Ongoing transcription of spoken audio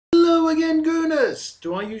Hello again, Gooners.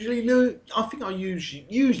 Do I usually lose? I think I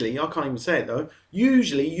usually, I can't even say it though,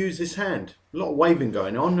 usually use this hand. A lot of waving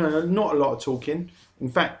going on, not a lot of talking. In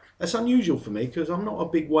fact, that's unusual for me because I'm not a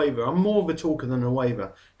big waver. I'm more of a talker than a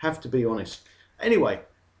waver, have to be honest. Anyway,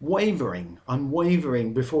 wavering. I'm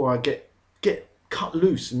wavering before I get cut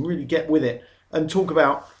loose and really get with it and talk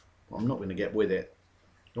about, well, I'm not going to get with it.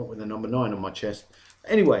 Not with the number 9 on my chest.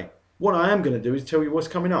 Anyway, what I am going to do is tell you what's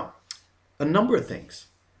coming up. A number of things.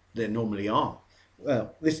 There normally are.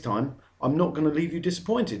 Well, this time I'm not going to leave you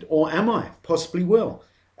disappointed, or am I? Possibly will.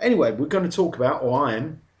 Anyway, we're going to talk about, or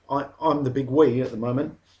I'm the big we at the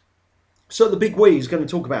moment. So the big we is going to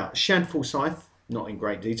talk about Shad Forsythe, not in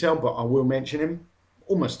great detail, but I will mention him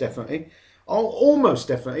almost definitely. Almost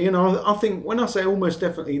definitely, and I think when I say almost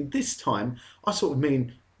definitely this time, I sort of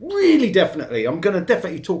mean really definitely. I'm going to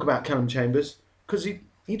definitely talk about Callum Chambers because he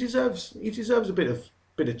deserves a bit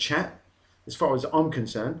of chat. As far as I'm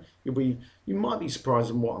concerned, you might be surprised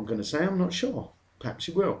at what I'm going to say. I'm not sure. Perhaps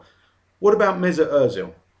you will. What about Mesut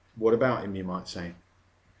Ozil? What about him, you might say?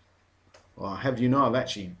 Well, I've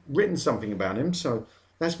actually written something about him, so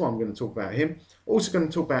that's why I'm going to talk about him. Also going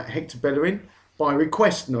to talk about Hector Bellerin, by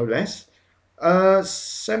request no less.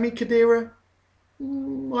 Sami Khedira,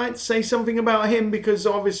 might say something about him because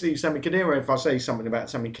obviously Sami Khedira, if I say something about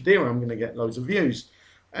Sami Khedira, I'm going to get loads of views.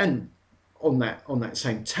 And on that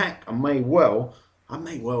same tack, I may well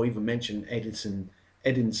even mention Edinson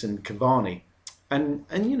Cavani, and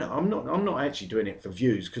you know I'm not actually doing it for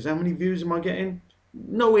views because how many views am I getting?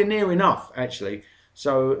 Nowhere near enough actually.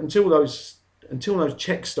 So until those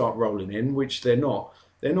checks start rolling in, which they're not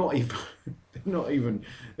even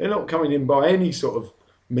they're not coming in by any sort of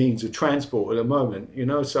means of transport at the moment. You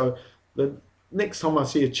know, so the next time I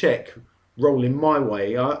see a check rolling my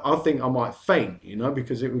way, I think I might faint, you know,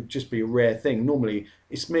 because it would just be a rare thing. Normally,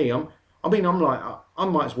 it's me. I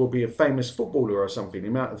might as well be a famous footballer or something. The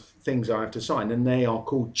amount of things I have to sign, and they are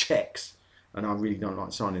called checks, and I really don't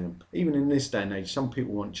like signing them. Even in this day and age, some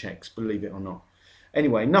people want checks, believe it or not.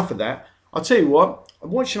 Anyway, enough of that. I'll tell you what.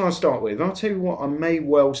 What should I start with? I'll tell you what I may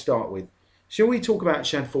well start with. Shall we talk about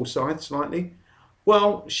Shad Forsythe slightly?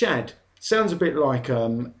 Well, Shad sounds a bit like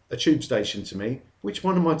a tube station to me. Which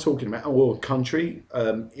one am I talking about? Oh, a country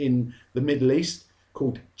in the Middle East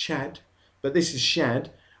called Chad. But this is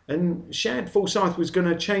Shad. And Shad Forsythe was going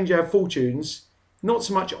to change our fortunes, not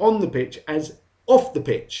so much on the pitch as off the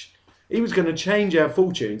pitch. He was going to change our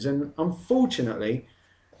fortunes. And unfortunately,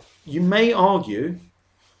 you may argue,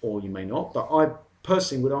 or you may not, but I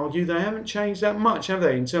personally would argue they haven't changed that much, have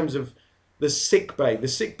they, in terms of the sick bay. The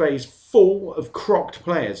sick bay is full of crocked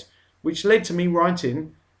players, which led to me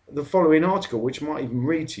writing the following article, which I might even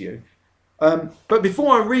read to you. But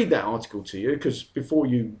before I read that article to you, because before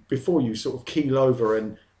you sort of keel over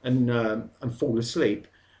and fall asleep,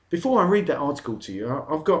 before I read that article to you,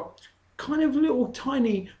 I've got kind of a little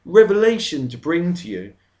tiny revelation to bring to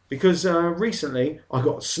you, because recently I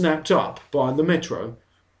got snapped up by the Metro.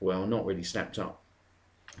 Well, not really snapped up.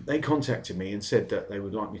 They contacted me and said that they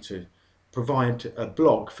would like me to provide a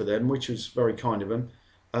blog for them, which was very kind of them.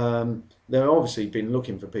 They've obviously been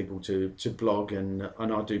looking for people to blog, and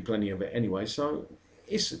I do plenty of it anyway. So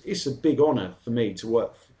it's a big honour for me to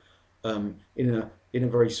work in a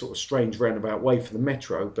very sort of strange roundabout way for the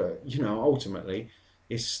Metro. But you know, ultimately,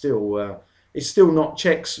 it's still not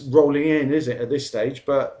checks rolling in, is it, at this stage?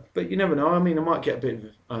 But you never know. I mean, I might get a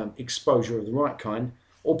bit of exposure of the right kind,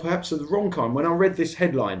 or perhaps of the wrong kind. When I read this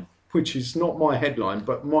headline, which is not my headline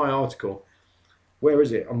but my article, where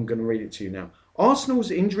is it? I'm going to read it to you now.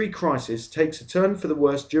 Arsenal's injury crisis takes a turn for the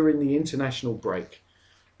worse during the international break.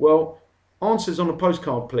 Well, answers on a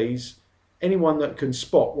postcard, please. Anyone that can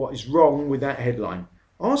spot what is wrong with that headline.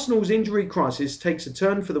 Arsenal's injury crisis takes a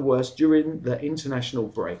turn for the worse during the international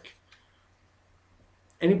break.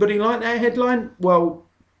 Anybody like that headline? Well,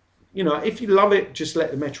 you know, if you love it, just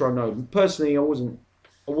let the Metro know. Personally, I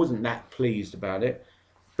wasn't that pleased about it.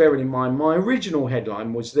 Bearing in mind, my original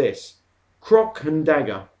headline was this: Crock and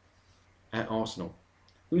Dagger at Arsenal.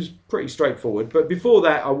 It was pretty straightforward. But before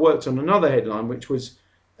that, I worked on another headline, which was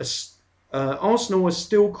Arsenal is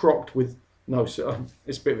still crocked with... No, sir,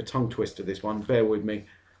 it's a bit of a tongue twister, this one. Bear with me.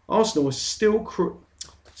 Arsenal is still...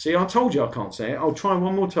 See, I told you I can't say it. I'll try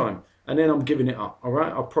one more time, and then I'm giving it up. All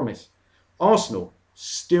right, I promise. Arsenal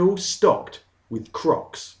still stocked with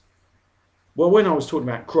Crocs. Well, when I was talking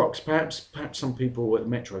about Crocs, perhaps some people at the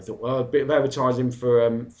Metro thought, well, a bit of advertising for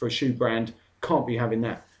a shoe brand, can't be having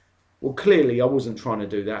that. Well, clearly I wasn't trying to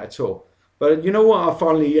do that at all. But you know what I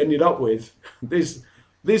finally ended up with? This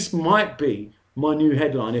might be my new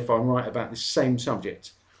headline if I'm right about this same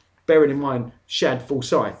subject. Bearing in mind Shad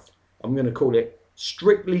Forsythe, I'm going to call it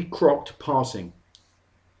Strictly Crocked Passing.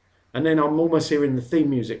 And then I'm almost hearing the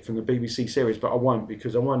theme music from the BBC series, but I won't,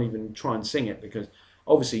 because I won't even try and sing it, because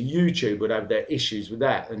obviously YouTube would have their issues with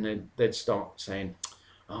that, and they'd start saying,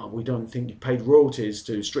 oh, we don't think you paid royalties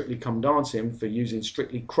to Strictly Come Dancing for using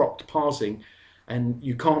Strictly Crocked Passing, and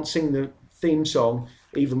you can't sing the theme song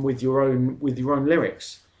even with your own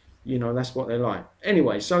lyrics. You know, that's what they're like.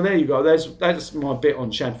 Anyway, so there you go. That's my bit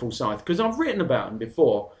on Shad Forsythe, because I've written about him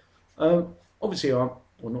before. Obviously, well,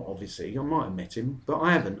 not obviously, I might have met him, but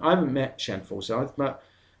I haven't. I haven't met Shad Forsythe, but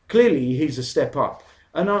clearly he's a step up.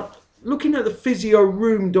 And looking at the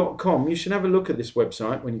physioroom.com, you should have a look at this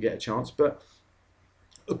website when you get a chance. But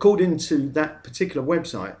according to that particular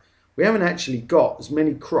website, we haven't actually got as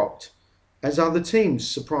many cropped as other teams.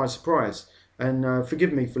 Surprise, surprise. And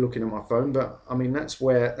forgive me for looking at my phone, but I mean that's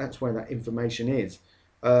where that information is.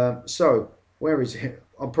 So where is it?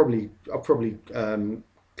 I'll probably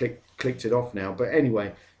clicked it off now, but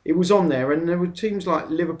anyway, it was on there, and there were teams like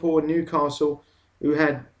Liverpool and Newcastle who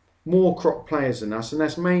had more crop players than us, and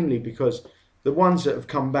that's mainly because the ones that have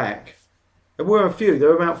come back, there were a few. There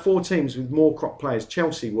were about 4 teams with more crop players.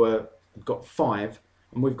 Chelsea got 5,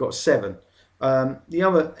 and we've got 7. The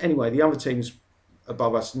other teams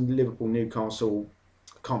above us, Liverpool, Newcastle,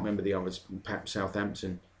 I can't remember the others, perhaps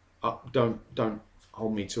Southampton. Don't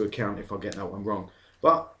hold me to account if I get that one wrong.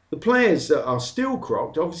 But the players that are still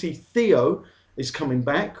cropped, obviously Theo is coming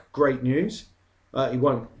back, great news. He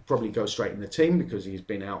won't probably go straight in the team because he's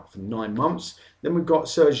been out for 9 months. Then we've got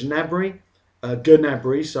Serge Gnabry,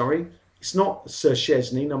 sorry. It's not Sir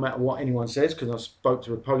Szczesny, no matter what anyone says, because I spoke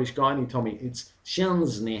to a Polish guy and he told me it's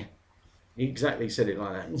Szczesny. He exactly said it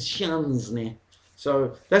like that, it's Szczesny.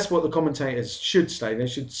 So that's what the commentators should say. They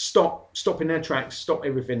should stop in their tracks, stop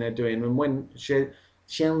everything they're doing, and when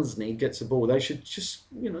Szczesny gets the ball, they should just,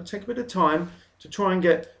 you know, take a bit of time to try and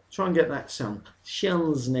get that sound.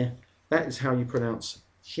 Szczesny. That is how you pronounce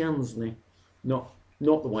Szczesny, not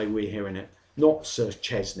the way we're hearing it. Not Sir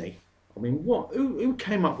Chesney. I mean, what? Who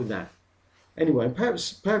came up with that? Anyway,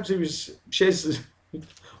 perhaps it was Szczesny.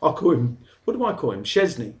 I'll call him. What do I call him?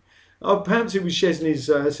 Szczesny. Perhaps it was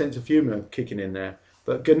Szczesny's sense of humour kicking in there.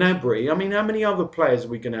 But Gnabry. I mean, how many other players are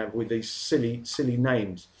we going to have with these silly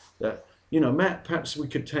names? That, you know, Matt. Perhaps we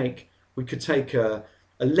could take a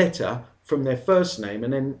letter from their first name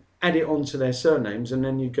and then add it onto their surnames, and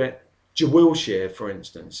then you get Wilshire, for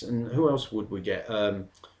instance. And who else would we get?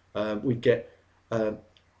 We'd get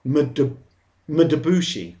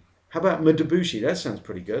Madabushi. How about Madabushi? That sounds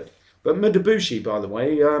pretty good. But Madabushi, by the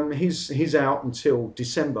way, he's out until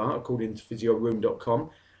December, according to physioroom.com.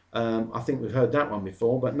 I think we've heard that one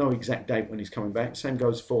before, but no exact date when he's coming back. Same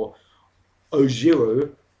goes for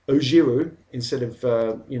Ojiru instead of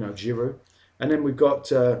Giroud. And then we've got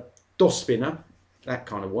Dospina. That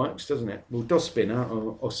kind of works, doesn't it? Well,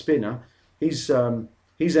 Dospina or Spinner, he's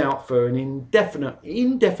out for an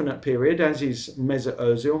indefinite period, as is Mesut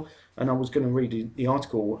Ozil. And I was going to read the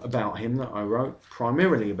article about him that I wrote,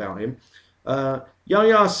 primarily about him.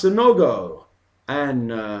 Yaya Sanogo and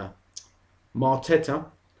Marteta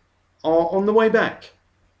are on the way back,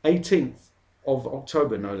 18th of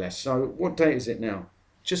October, no less. So what date is it now?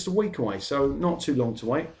 Just a week away, so not too long to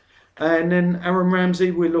wait. And then Aaron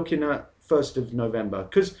Ramsey, we're looking at 1st of November.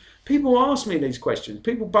 Because people ask me these questions.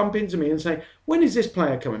 People bump into me and say, when is this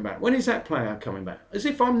player coming back? When is that player coming back? As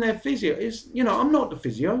if I'm their physio. I'm not the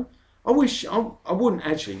physio. I wish I wouldn't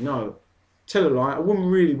actually. No, tell a lie. I wouldn't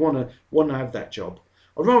really want to have that job.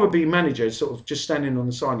 I'd rather be manager, sort of just standing on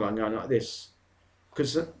the sideline going like this,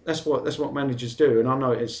 because that's what managers do. And I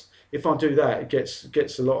notice if I do that, it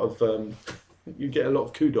gets a lot of you get a lot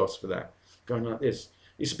of kudos for that, going like this.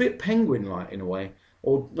 It's a bit penguin-like in a way,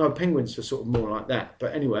 or no, penguins are sort of more like that.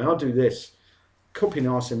 But anyway, I'll do this. Copying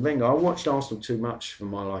Arsene Wenger. I watched Arsenal too much for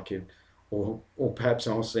my liking, or perhaps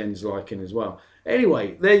Arsene's liking as well.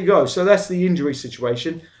 Anyway, there you go. So that's the injury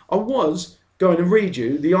situation. I was going to read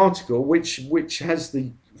you the article, which has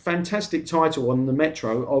the fantastic title on the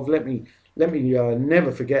Metro of let me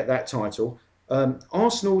never forget that title.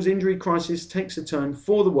 Arsenal's injury crisis takes a turn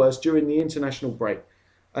for the worse during the international break,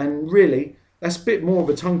 and really that's a bit more of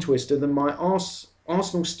a tongue twister than my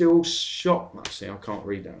Arsenal still shot. See, I can't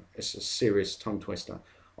read that. It's a serious tongue twister.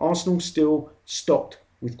 Arsenal still stocked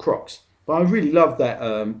with Crocs. But I really love that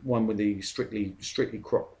one with the strictly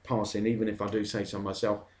cropped passing, even if I do say so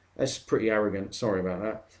myself. That's pretty arrogant. Sorry about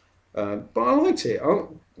that. But I liked it.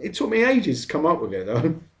 It took me ages to come up with it,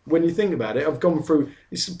 though. When you think about it, I've gone through.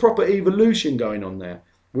 It's a proper evolution going on there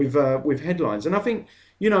with headlines. And I think,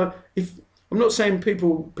 if I'm not saying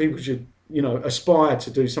people should, aspire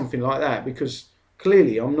to do something like that, because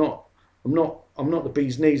clearly I'm not I'm not the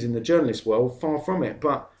bee's knees in the journalist world, far from it.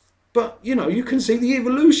 But you know, you can see the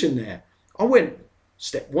evolution there. I went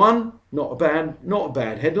step one, not a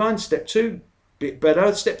bad headline. Step two, bit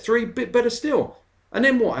better. Step three, bit better still. And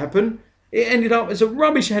then what happened? It ended up as a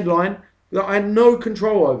rubbish headline that I had no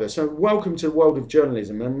control over. So welcome to the world of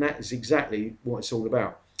journalism, and that is exactly what it's all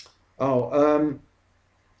about.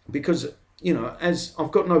 Because, you know, as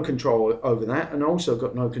I've got no control over that, and also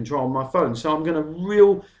got no control on my phone, so I'm going to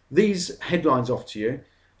reel these headlines off to you.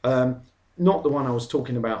 Not the one I was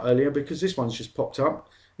talking about earlier, because this one's just popped up.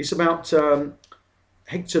 It's about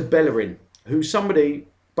Hector Bellerin, who somebody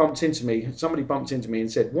bumped into me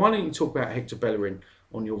and said, why don't you talk about Hector Bellerin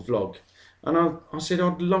on your vlog? And I said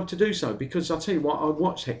I'd love to do so, because I'll tell you what, I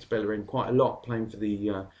watched Hector Bellerin quite a lot, playing for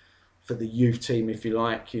the youth team, if you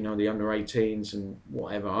like, you know, the under 18s and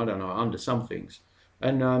whatever, I don't know, under somethings.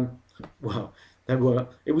 And well,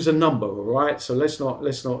 it was a number, all right, so let's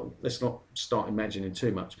not start imagining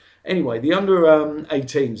too much. Anyway, the under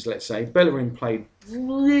 18s, let's say, Bellerin played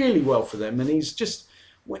really well for them, and he's just,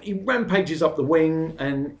 when he rampages up the wing,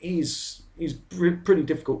 and he's pretty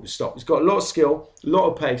difficult to stop. He's got a lot of skill, a lot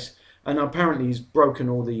of pace, and apparently he's broken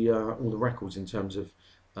all the records in terms of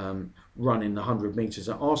running the 100 metres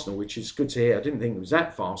at Arsenal, which is good to hear. I didn't think he was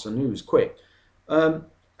that fast. I knew he was quick, and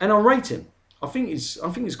I rate him. I think he's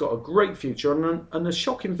got a great future. And the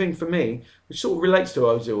shocking thing for me, which sort of relates to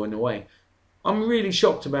Ozil in a way, I'm really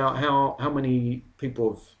shocked about how many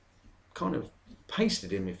people have kind of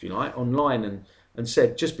pasted him, if you like, online and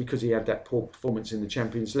said just because he had that poor performance in the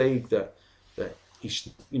Champions League that he's,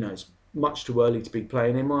 you know, it's much too early to be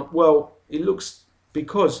playing him. Well, it looks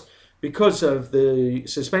because of the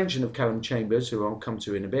suspension of Callum Chambers, who I'll come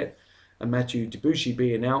to in a bit, and Mathieu Debuchy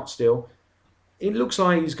being out still, it looks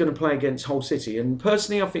like he's going to play against Hull City. And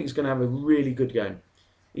personally, I think he's going to have a really good game.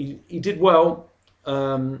 He did well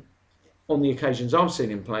on the occasions I've seen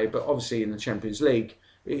him play, but obviously in the Champions League,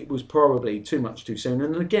 it was probably too much too soon.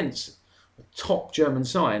 And against a top German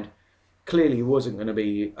side, clearly he wasn't going to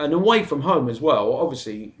be, and away from home as well,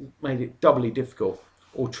 obviously made it doubly difficult,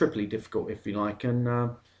 or triply difficult, if you like.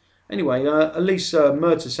 And anyway, Elise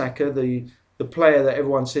Mertesacker, the player that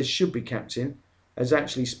everyone says should be captain, has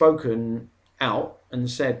actually spoken out and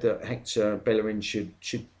said that Hector Bellerin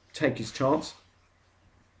should take his chance.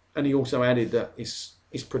 And he also added that it's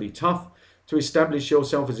pretty tough to establish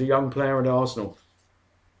yourself as a young player at Arsenal.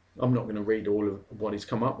 I'm not going to read all of what he's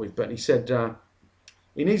come up with, but he said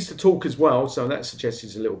he needs to talk as well, so that suggests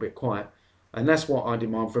he's a little bit quiet. And that's what I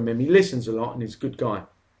demand from him. He listens a lot and he's a good guy.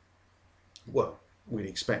 Well, we'd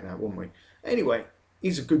expect that, wouldn't we? Anyway,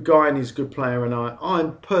 he's a good guy and he's a good player, and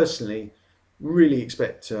I personally really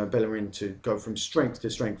expect Bellerin to go from strength to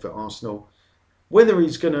strength at Arsenal. Whether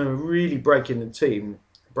he's going to really break into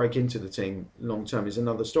the team long term is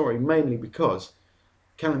another story, mainly because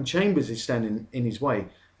Callum Chambers is standing in his way.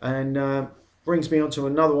 And brings me on to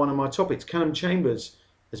another one of my topics. Callum Chambers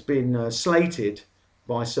has been slated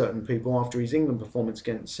by certain people after his England performance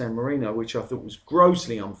against San Marino, which I thought was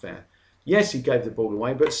grossly unfair. Yes, he gave the ball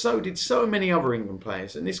away, but so did so many other England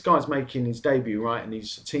players. And this guy's making his debut, right? And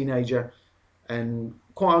he's a teenager. And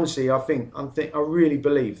quite honestly, I really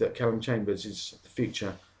believe that Callum Chambers is the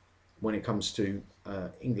future when it comes to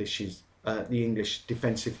the English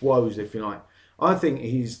defensive woes, if you like. I think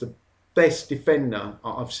he's the best defender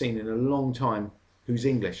I've seen in a long time who's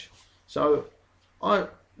English. So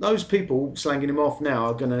those people slanging him off now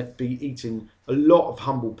are going to be eating a lot of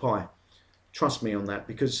humble pie. Trust me on that,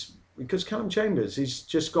 because Callum Chambers, he's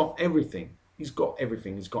just got everything. He's got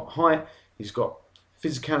everything. He's got height, he's got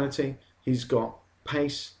physicality, he's got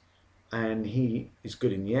pace, and he is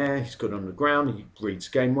good in the air, he's good on the ground, he reads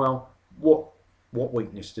the game well. What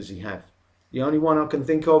weakness does he have? The only one I can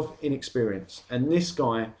think of, inexperience. And this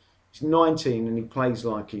guy, he's 19 and he plays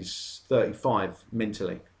like he's 35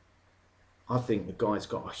 mentally. I think the guy's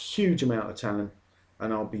got a huge amount of talent,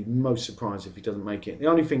 and I'll be most surprised if he doesn't make it. The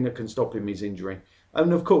only thing that can stop him is injury.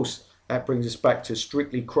 And of course, that brings us back to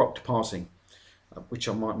Strictly Crocked Passing, which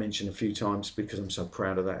I might mention a few times because I'm so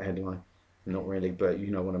proud of that headline. Not really, but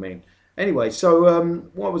you know what I mean. Anyway, so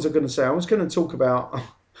what was I going to say? I was going to talk about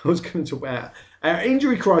our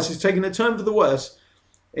injury crisis taking a turn for the worse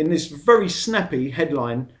in this very snappy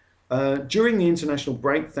headline during the international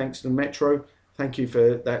break, thanks to the Metro. Thank you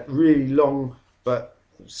for that really long but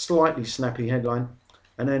slightly snappy headline.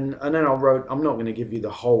 And then I wrote, I'm not going to give you the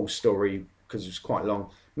whole story because it's quite long.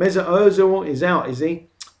 Mesut Ozil is out, is he?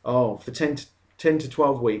 Oh, for 10 to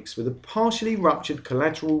 12 weeks with a partially ruptured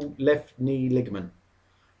collateral left knee ligament.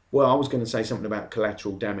 Well, I was going to say something about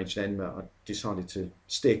collateral damage then, but I decided to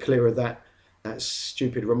steer clear of that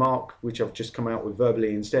stupid remark, which I've just come out with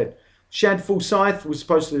verbally instead. Shad Forsythe was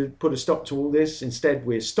supposed to put a stop to all this. Instead,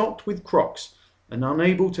 we're stocked with Crocs and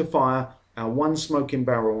unable to fire our one smoking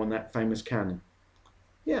barrel on that famous cannon.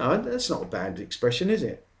 Yeah, that's not a bad expression, is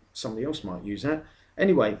it? Somebody else might use that.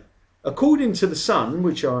 Anyway, according to The Sun,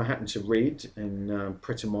 which I happen to read in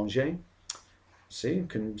Pret a Manger, see, you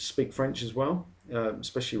can speak French as well,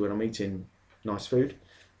 especially when I'm eating nice food.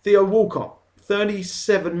 Theo Walcott,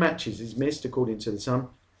 37 matches he's missed, according to The Sun,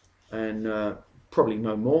 and probably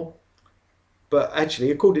no more. But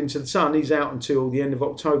actually, according to The Sun, he's out until the end of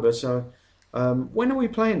October. So when are we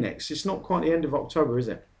playing next? It's not quite the end of October, is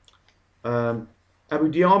it? Abu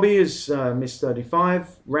Dhabi has missed 35.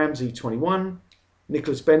 Ramsey, 21.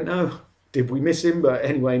 Nicholas Bentner, did we miss him? But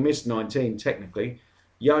anyway, missed 19, technically.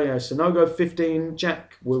 Yaya Sanogo, 15.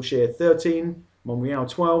 Jack Wilshere, 13. Monreal,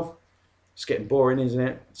 12. It's getting boring, isn't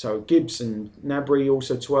it? So Gibbs and Nabry,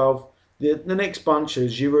 also 12. The next bunch are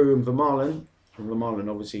Giroud and Vermaelen. Vermaelen,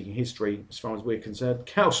 obviously, history as far as we're concerned.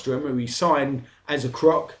 Kallstrom, who he signed as a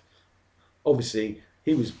croc. Obviously,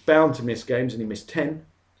 he was bound to miss games and he missed 10.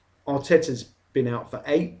 Arteta's been out for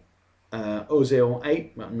 8. Ozil,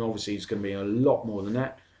 8. And obviously, it's going to be a lot more than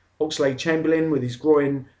that. Oxlade-Chamberlain, with his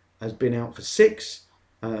groin, has been out for 6.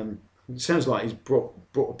 It sounds like he's brought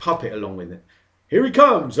a puppet along with it. Here he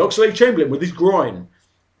comes, Oxlade-Chamberlain with his groin.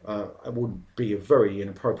 It would be a very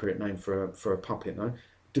inappropriate name for a puppet, though.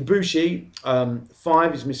 Debussy,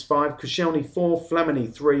 5, he's missed 5. Koscielny, 4.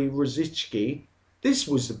 Flamini, 3. Rosicky, this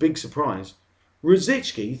was the big surprise.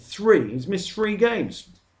 Rosicky, 3, he's missed 3 games.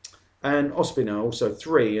 And Ospina, also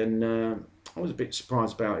 3. And I was a bit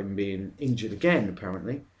surprised about him being injured again,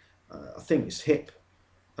 apparently. I think it's hip.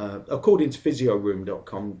 According to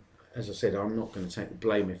physioroom.com, as I said, I'm not going to take the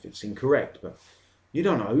blame if it's incorrect, but you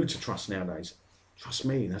don't know who to trust nowadays. Trust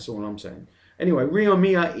me, that's all I'm saying. Anyway, Ryo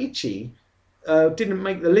Miyaichi didn't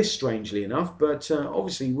make the list, strangely enough, but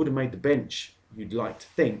obviously he would have made the bench, you'd like to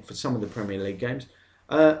think, for some of the Premier League games.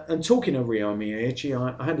 And talking of Ryo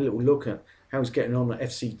Miyaichi, I had a little look at how he's getting on at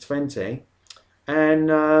FC Twente,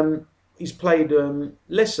 and he's played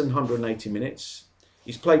less than 180 minutes.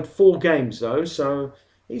 He's played 4 games, though, so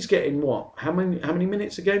he's getting what? How many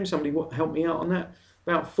minutes a game? Somebody help me out on that.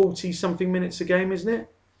 About 40-something minutes a game, isn't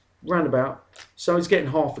it? Roundabout. So he's getting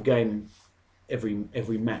half a game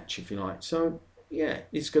every match, if you like. So yeah,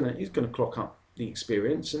 he's gonna clock up the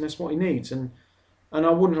experience, and that's what he needs. And I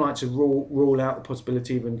wouldn't like to rule out the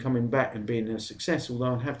possibility of him coming back and being a success.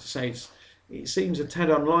 Although I'd have to say it seems a tad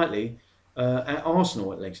unlikely at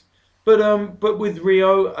Arsenal, at least. But with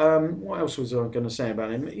Rio, what else was I going to say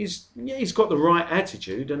about him? He's got the right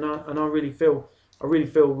attitude, and I really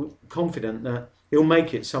feel confident that he'll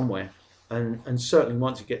make it somewhere, and certainly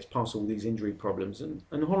once he gets past all these injury problems,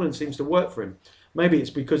 and Holland seems to work for him. Maybe it's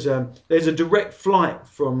because there's a direct flight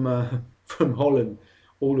from Holland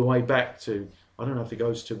all the way back to, I don't know if it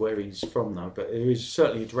goes to where he's from though, but there is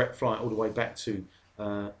certainly a direct flight all the way back to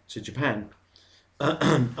Japan.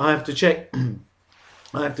 I have to check.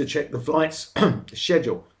 I have to check the flight's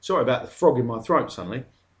schedule. Sorry about the frog in my throat suddenly.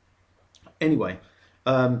 Anyway,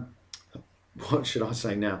 what should I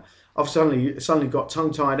say now? I've suddenly got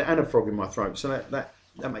tongue-tied and a frog in my throat, so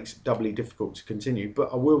that makes it doubly difficult to continue.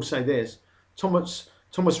 But I will say this: Thomas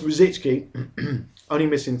Rosicky only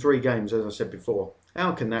missing 3 games, as I said before.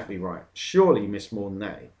 How can that be right? Surely he missed more than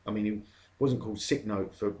that. I mean, he wasn't called sick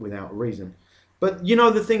note without a reason. But you know,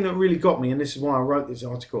 the thing that really got me, and this is why I wrote this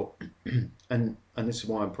article, and this is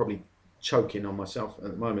why I'm probably choking on myself at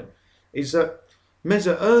the moment, is that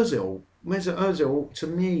Mesut Ozil, to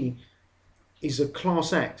me, is a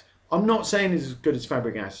class act. I'm not saying he's as good as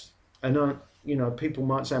Fabregas, and you know, people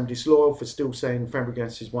might say I'm disloyal for still saying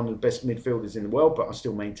Fabregas is one of the best midfielders in the world, but I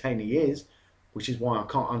still maintain he is, which is why I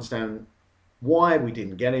can't understand why we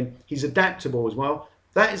didn't get him. He's adaptable as well.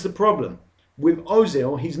 That is the problem. With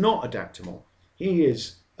Ozil, he's not adaptable. He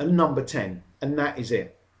is a number 10, and that is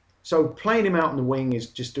it. So playing him out on the wing is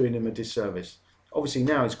just doing him a disservice. Obviously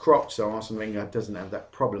now he's cropped, so Arsene Wenger doesn't have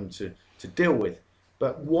that problem to deal with.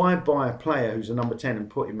 But why buy a player who's a number 10 and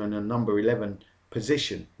put him in a number 11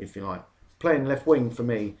 position, if you like? Playing left wing, for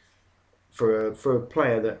me, for a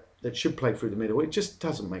player that should play through the middle, it just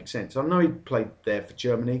doesn't make sense. I know he played there for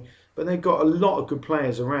Germany, but they've got a lot of good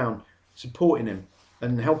players around supporting him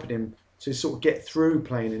and helping him to sort of get through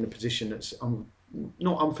playing in a position that's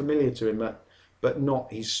not unfamiliar to him, but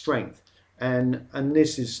not his strength. And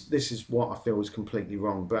this is what I feel is completely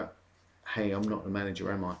wrong. But hey, I'm not the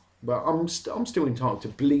manager, am I? But I'm still entitled to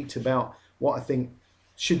bleat about what I think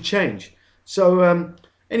should change. So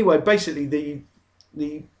anyway, basically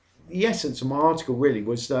the essence of my article really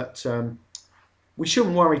was that we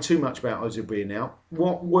shouldn't worry too much about Ozil being out.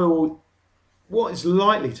 What will what is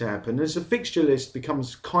likely to happen as the fixture list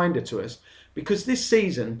becomes kinder to us, because this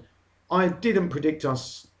season I didn't predict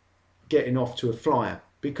us getting off to a flyer,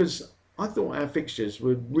 because I thought our fixtures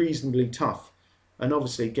were reasonably tough, and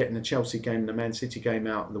obviously getting the Chelsea game, the Man City game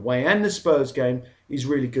out of the way, and the Spurs game is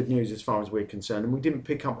really good news as far as we're concerned. And we didn't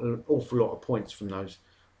pick up an awful lot of points from those.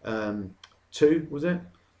 2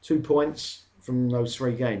 points from those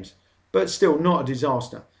 3 games, but still not a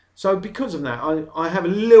disaster. So because of that, I have a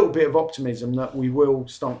little bit of optimism that we will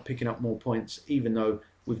start picking up more points, even though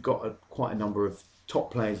we've got quite a number of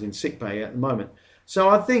top players in sick bay at the moment. So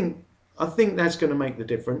I think that's going to make the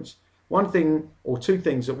difference. One thing or 2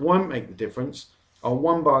 things that won't make the difference are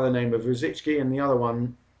one by the name of Rosicky and the other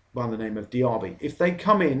one by the name of Diaby. If they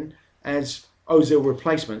come in as Ozil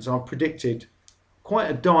replacements, I've predicted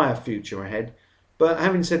quite a dire future ahead. But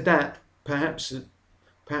having said that, perhaps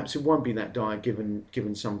it won't be that dire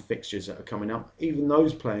given some fixtures that are coming up. Even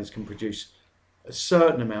those players can produce a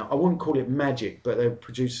certain amount. I wouldn't call it magic, but they'll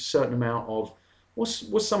produce a certain amount of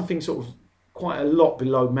what's something sort of quite a lot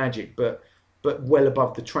below magic, but well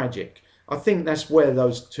above the tragic. I think that's where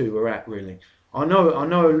those 2 are at, really. I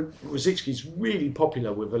know Rosick's really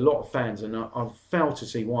popular with a lot of fans, and I've failed to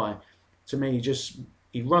see why. To me,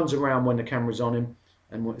 he runs around when the camera's on him,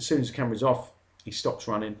 and as soon as the camera's off, he stops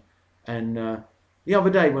running. And the other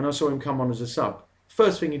day when I saw him come on as a sub,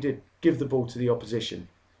 first thing he did, give the ball to the opposition.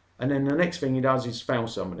 And then the next thing he does is foul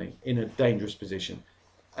somebody in a dangerous position.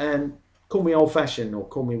 And call me old-fashioned or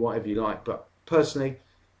call me whatever you like, but personally,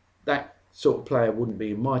 that sort of player wouldn't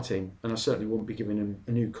be in my team, and I certainly wouldn't be giving him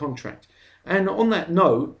a new contract. And on that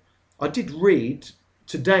note, I did read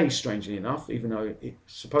today, strangely enough, even though it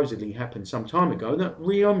supposedly happened some time ago, that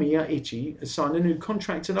Ryo Miyaichi has signed a new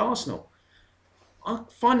contract at Arsenal. I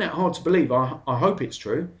find that hard to believe. I hope it's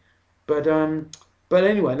true, but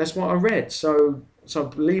anyway, that's what I read. So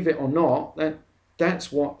believe it or not,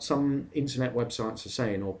 that's what some internet websites are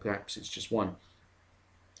saying, or perhaps it's just one.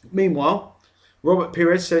 Meanwhile, Robert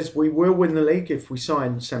Pires says we will win the league if we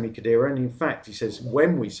sign Sami Khedira, and in fact he says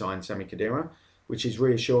when we sign Sami Khedira, which is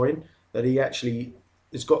reassuring that he actually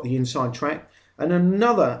has got the inside track. And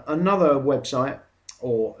another website,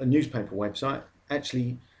 or a newspaper website,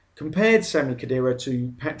 actually compared Sami Khedira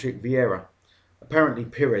to Patrick Vieira. Apparently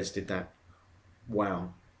Pires did that.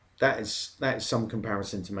 Wow, that is some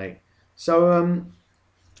comparison to make. So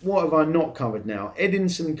what have I not covered now?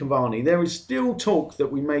 Edinson Cavani. There is still talk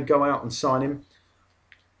that we may go out and sign him.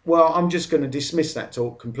 Well, I'm just going to dismiss that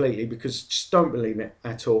talk completely, because just don't believe it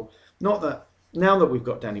at all. Not that now that we've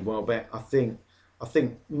got Danny Welbeck, I think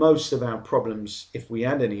most of our problems, if we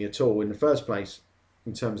had any at all in the first place,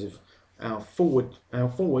 in terms of our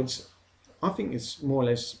forwards, I think it's more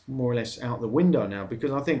or less out the window now,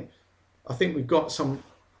 because I think we've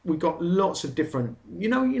got lots of different. You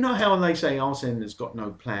know how they say Arsene has got no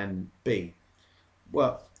plan B.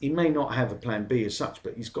 Well, he may not have a plan B as such,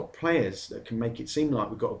 but he's got players that can make it seem like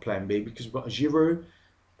we've got a plan B, because we've got a Giroud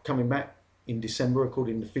coming back in December,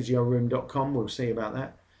 according to physioroom.com. We'll see about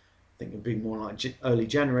that. I think it'll be more like early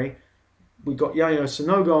January. We've got Yaya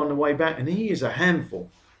Sanogo on the way back, and he is a handful.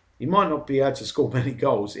 He might not be able to score many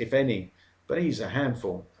goals, if any, but he's a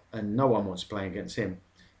handful, and no one wants to play against him.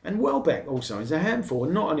 And Welbeck also is a handful,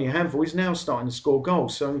 and not only a handful, he's now starting to score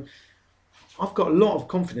goals. So I've got a lot of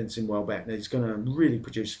confidence in Welbeck that he's going to really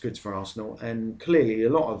produce goods for Arsenal, and clearly a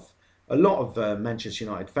lot of Manchester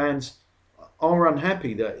United fans are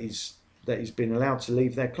unhappy that he's been allowed to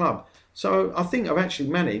leave their club. So I think I've actually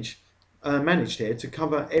managed here to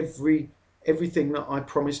cover everything that I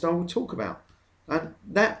promised I would talk about, and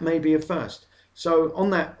that may be a first. So on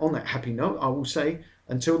that happy note, I will say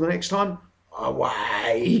until the next time,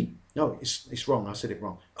 away. No, it's wrong. I said it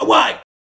wrong. Away.